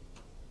potential.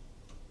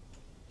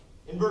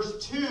 In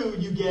verse 2,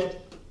 you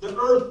get, the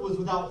earth was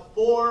without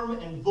form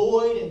and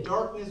void, and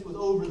darkness was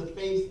over the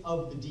face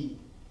of the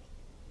deep.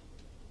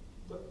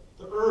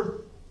 The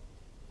earth,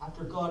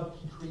 after God,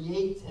 he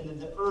creates, and then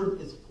the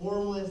earth is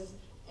formless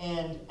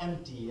and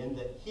empty. And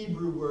the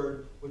Hebrew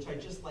word, which I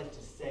just like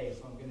to say,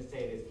 so I'm going to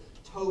say it, is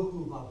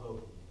tohu vavohu.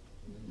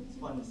 It's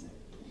fun to say.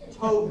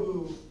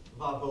 Tohu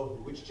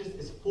vavohu, which just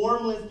is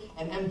formless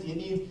and empty. It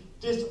means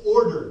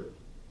disordered,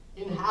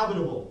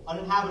 uninhabitable,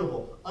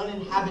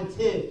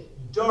 uninhabited,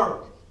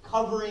 dark.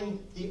 Covering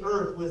the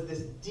earth was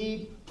this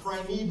deep,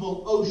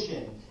 primeval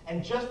ocean.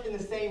 And just in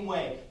the same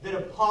way that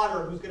a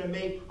potter who's going to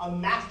make a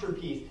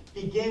masterpiece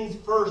begins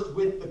first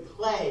with the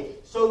clay,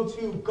 so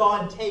too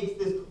God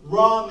takes this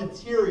raw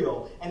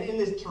material, and in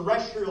this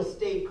terrestrial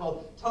state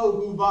called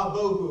tohu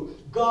vavohu,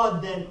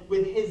 God then,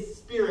 with his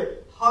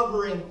spirit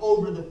hovering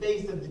over the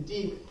face of the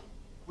deep,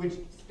 which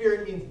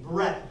spirit means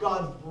breath,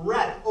 God's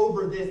breath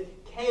over this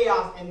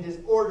chaos and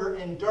disorder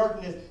and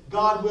darkness,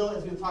 God will,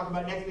 as we'll talk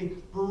about next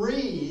week,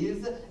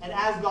 breathe. And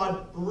as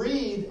God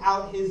breathes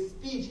out his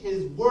speech,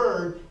 his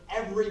word,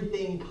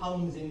 everything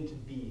comes into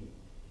being.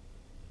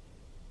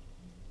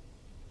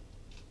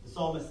 The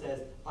psalmist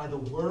says, by the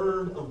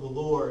word of the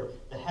Lord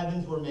the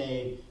heavens were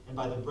made, and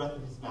by the breath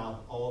of his mouth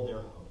all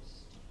their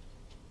hosts.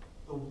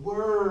 The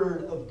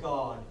word of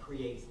God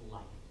creates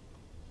life.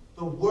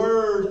 The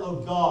word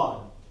of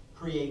God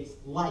creates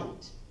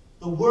light.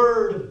 The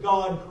word of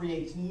God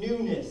creates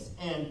newness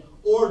and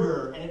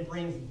order, and it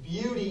brings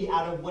beauty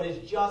out of what is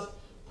just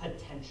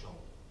potential.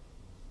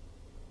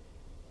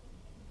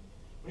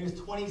 When he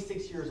was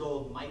 26 years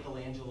old,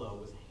 Michelangelo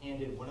was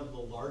handed one of the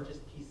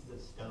largest pieces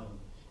of stone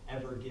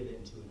ever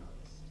given to an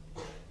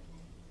artist.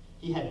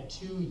 He had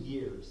 2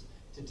 years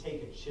to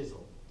take a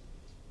chisel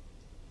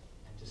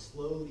and to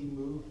slowly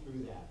move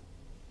through that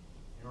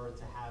in order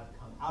to have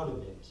come out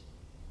of it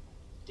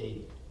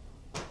David.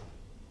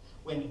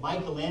 When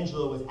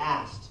Michelangelo was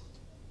asked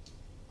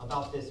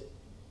about this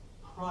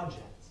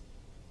project,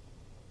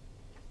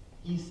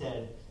 he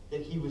said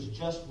that he was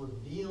just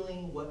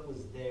revealing what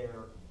was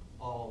there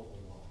all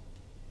along.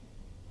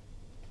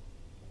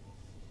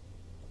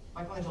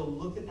 Michelangelo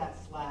looked at that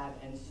slab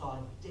and saw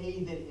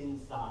David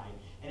inside,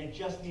 and it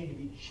just needed to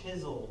be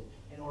chiseled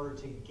in order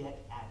to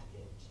get at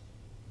it.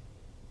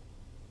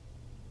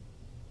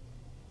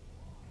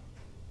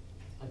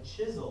 A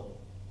chisel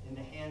in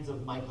the hands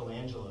of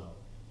Michelangelo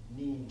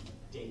means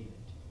David.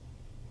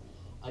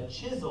 A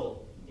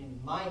chisel in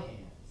my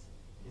hands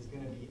is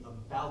going to be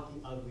about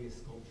the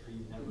ugliest sculpture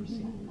you've ever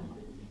seen.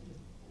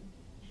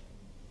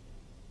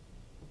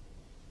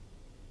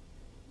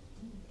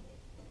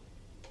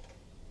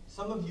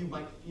 Some of you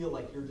might feel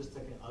like you're just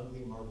like an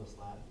ugly marble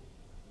slab.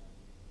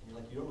 And you're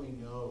like, you don't really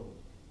know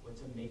what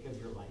to make of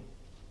your life.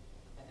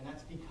 And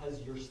that's because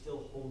you're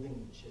still holding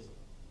the chisel.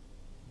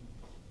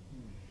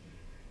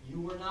 You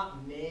were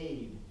not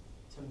made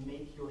to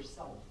make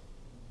yourself.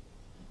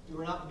 You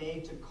were not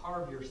made to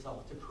carve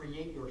yourself, to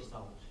create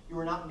yourself. You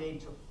were not made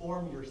to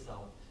form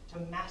yourself, to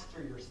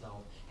master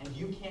yourself. And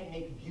you can't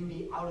make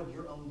beauty out of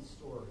your own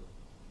story.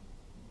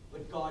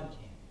 But God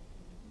can.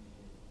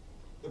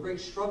 The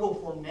great struggle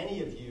for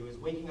many of you is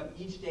waking up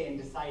each day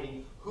and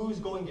deciding who's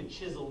going to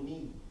chisel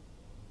me.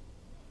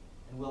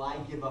 And will I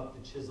give up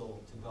the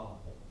chisel to God?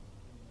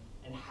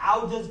 And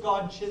how does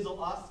God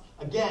chisel us?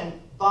 Again,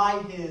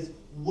 by his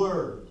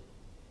word.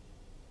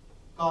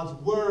 God's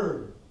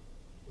word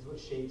is what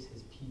shapes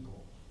his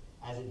people,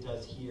 as it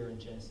does here in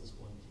Genesis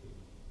 1:2.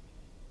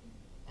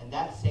 And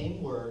that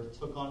same word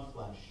took on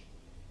flesh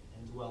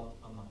and dwelt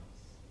among us.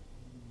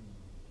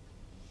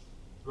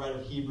 The writer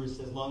of Hebrews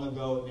says, long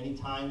ago, at many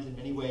times, in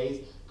many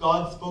ways,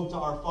 God spoke to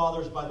our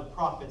fathers by the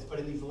prophets, but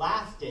in these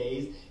last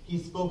days,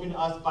 he's spoken to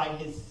us by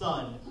his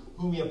Son,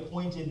 whom he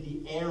appointed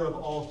the heir of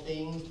all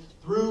things,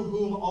 through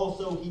whom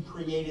also he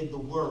created the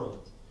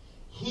world.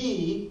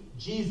 He,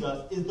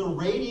 Jesus, is the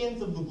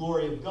radiance of the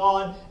glory of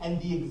God and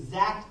the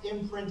exact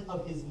imprint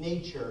of his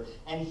nature,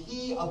 and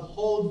he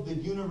upholds the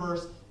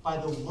universe by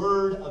the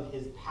word of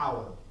his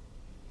power.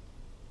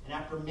 And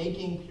after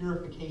making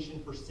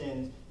purification for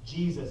sins,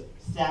 Jesus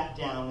sat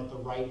down at the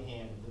right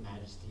hand of the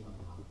Majesty on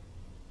high.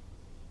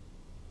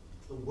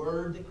 The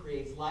word that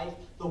creates life,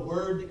 the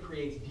word that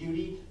creates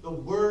beauty, the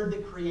word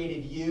that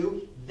created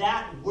you,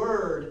 that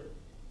word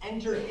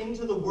entered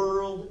into the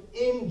world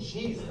in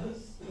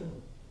Jesus.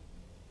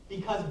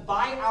 Because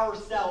by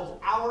ourselves,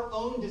 our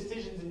own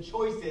decisions and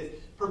choices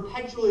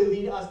perpetually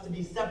lead us to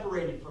be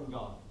separated from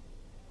God.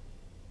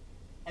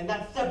 And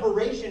that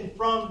separation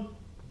from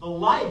the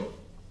life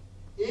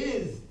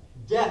is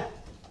death.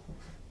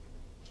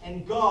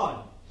 And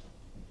God,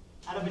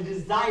 out of a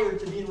desire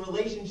to be in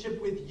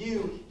relationship with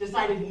you,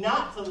 decided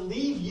not to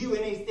leave you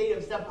in a state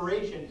of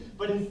separation,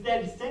 but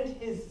instead sent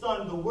his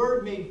Son, the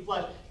Word made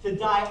flesh, to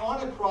die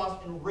on a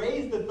cross and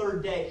raise the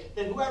third day,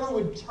 that whoever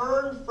would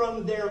turn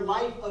from their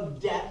life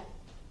of death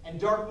and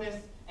darkness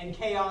and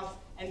chaos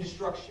and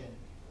destruction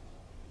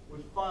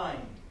would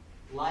find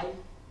life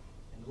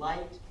and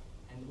light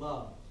and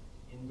love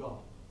in God.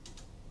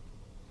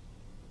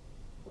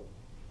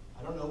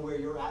 I don't know where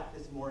you're at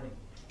this morning.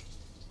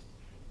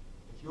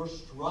 If you're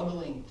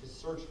struggling to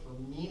search for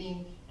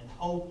meaning and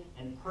hope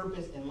and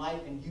purpose in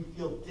life and you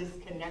feel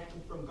disconnected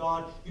from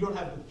God, you don't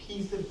have the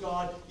peace of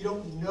God, you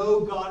don't know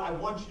God, I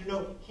want you to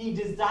know he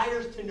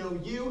desires to know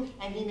you,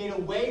 and he made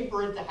a way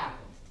for it to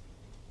happen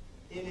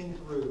in and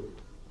through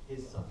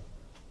his Son.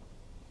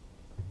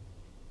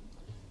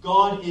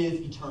 God is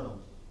eternal.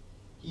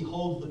 He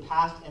holds the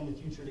past and the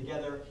future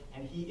together,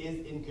 and he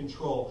is in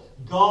control.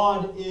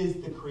 God is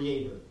the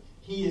creator.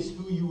 He is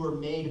who you were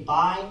made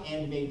by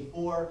and made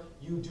for.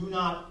 You do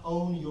not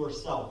own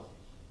yourself.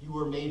 You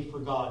were made for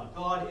God.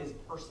 God is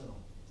personal.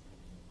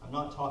 I'm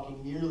not talking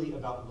merely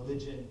about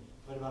religion,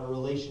 but about a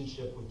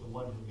relationship with the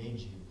one who made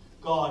you.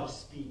 God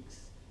speaks,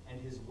 and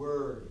his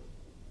word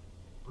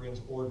brings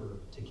order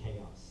to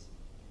chaos.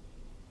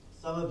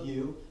 Some of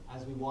you,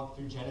 as we walk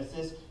through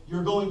Genesis,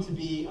 you're going to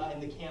be in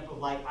the camp of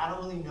like, I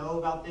don't really know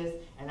about this,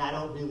 and I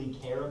don't really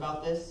care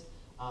about this.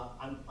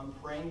 I'm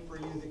praying for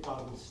you that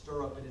God would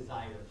stir up a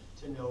desire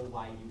to know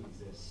why you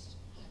exist.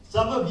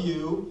 Some of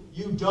you,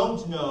 you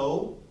don't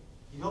know.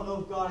 You don't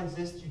know if God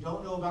exists. You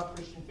don't know about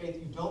Christian faith.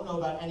 You don't know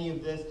about any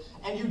of this.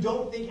 And you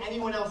don't think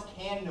anyone else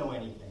can know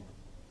anything.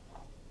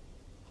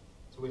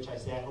 To which I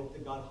say, I hope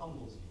that God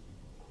humbles you.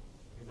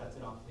 Because that's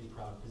an awfully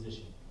proud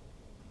position.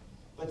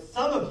 But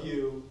some of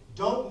you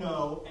don't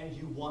know and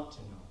you want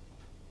to know.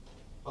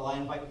 Well, I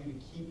invite you to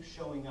keep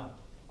showing up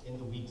in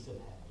the weeks ahead.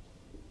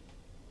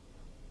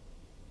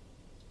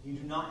 You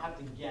do not have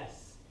to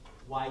guess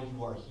why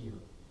you are here.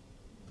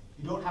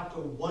 You don't have to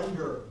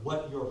wonder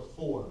what you're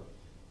for.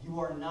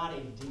 You are not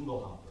a dingle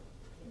hopper.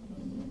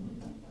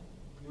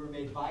 You were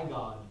made by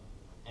God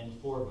and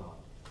for God.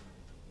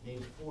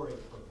 Made for a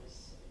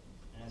purpose.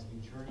 And as we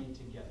journey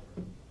together,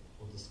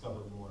 we'll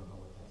discover more about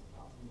what that's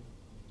about.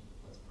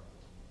 Let's pray.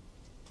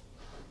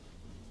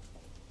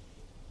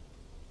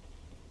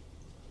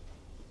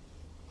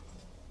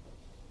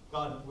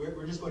 God,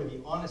 we're just going to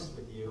be honest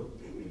with you.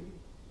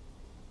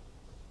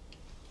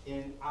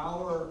 In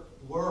our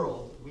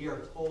world, we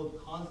are told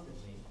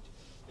constantly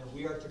that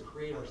we are to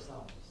create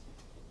ourselves.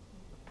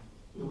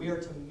 That we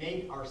are to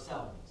make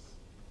ourselves.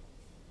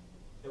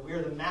 That we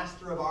are the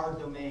master of our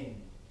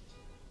domain.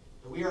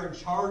 That we are in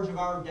charge of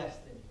our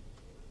destiny.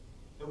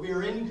 That we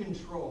are in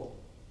control.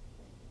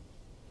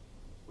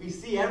 We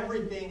see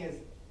everything as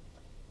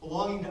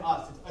belonging to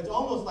us. It's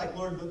almost like,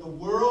 Lord, that the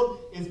world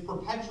is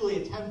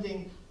perpetually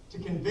attempting to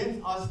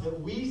convince us that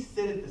we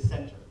sit at the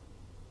center.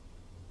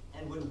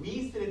 And when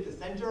we sit at the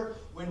center,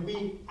 when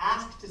we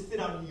ask to sit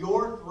on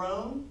your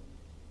throne,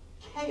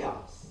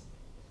 chaos.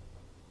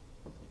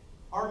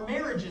 Our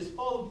marriages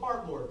fall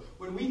apart, Lord,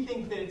 when we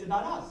think that it's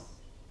about us.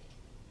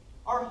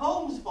 Our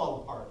homes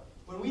fall apart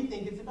when we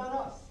think it's about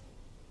us.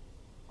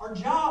 Our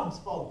jobs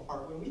fall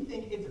apart when we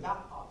think it's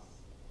about us.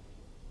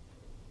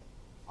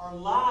 Our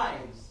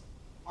lives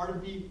are to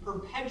be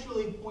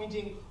perpetually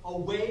pointing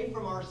away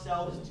from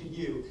ourselves to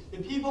you. The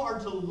people are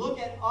to look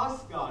at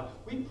us, God.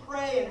 We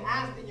pray and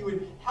ask that you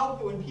would help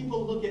that when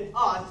people look at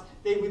us,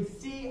 they would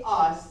see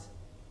us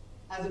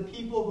as a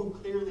people who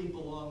clearly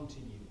belong to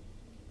you.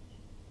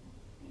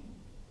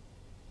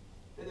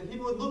 That the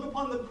people would look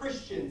upon the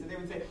Christians and they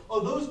would say, oh,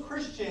 those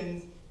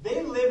Christians,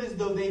 they live as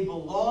though they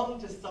belong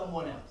to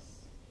someone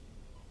else.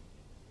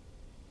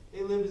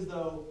 They live as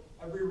though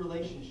every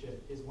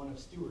relationship is one of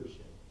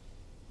stewardship.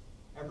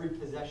 Every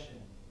possession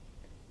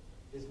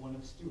is one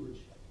of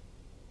stewardship.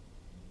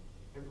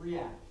 Every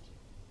act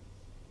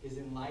is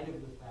in light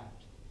of the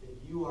fact that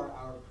you are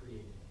our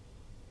creator,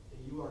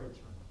 that you are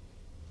eternal,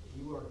 that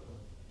you are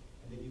good,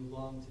 and that you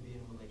long to be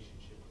in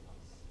relationship with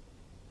us.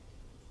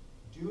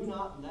 Do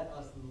not let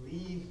us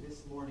leave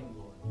this morning,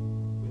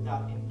 Lord,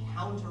 without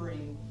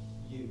encountering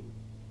you.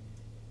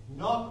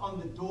 Knock on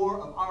the door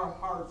of our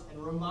hearts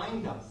and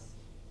remind us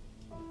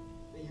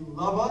that you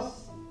love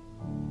us,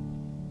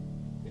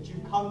 that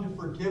you've come to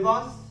forgive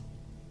us,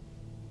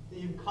 that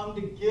you've come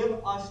to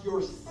give us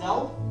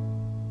yourself.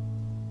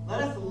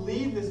 Let us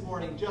leave this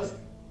morning just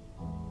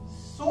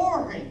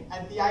soaring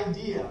at the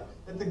idea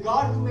that the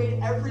God who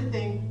made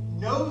everything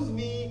knows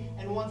me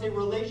and wants a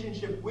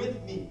relationship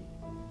with me.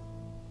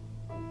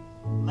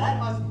 Let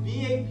us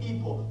be a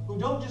people who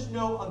don't just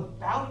know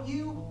about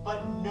you,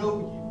 but know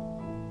you.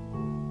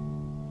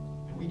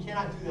 And we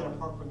cannot do that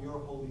apart from your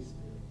Holy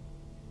Spirit.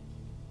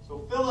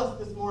 So fill us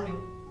this morning.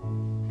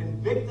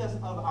 Convict us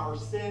of our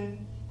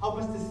sin. Help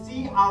us to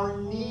see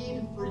our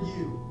need for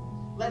you.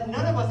 Let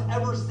none of us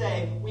ever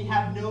say we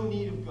have no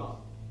need of God.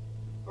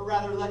 But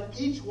rather let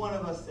each one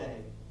of us say,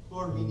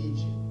 Lord, we need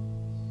you.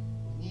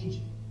 We need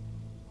you.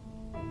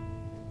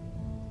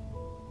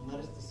 And let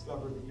us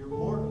discover that you're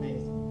more amazing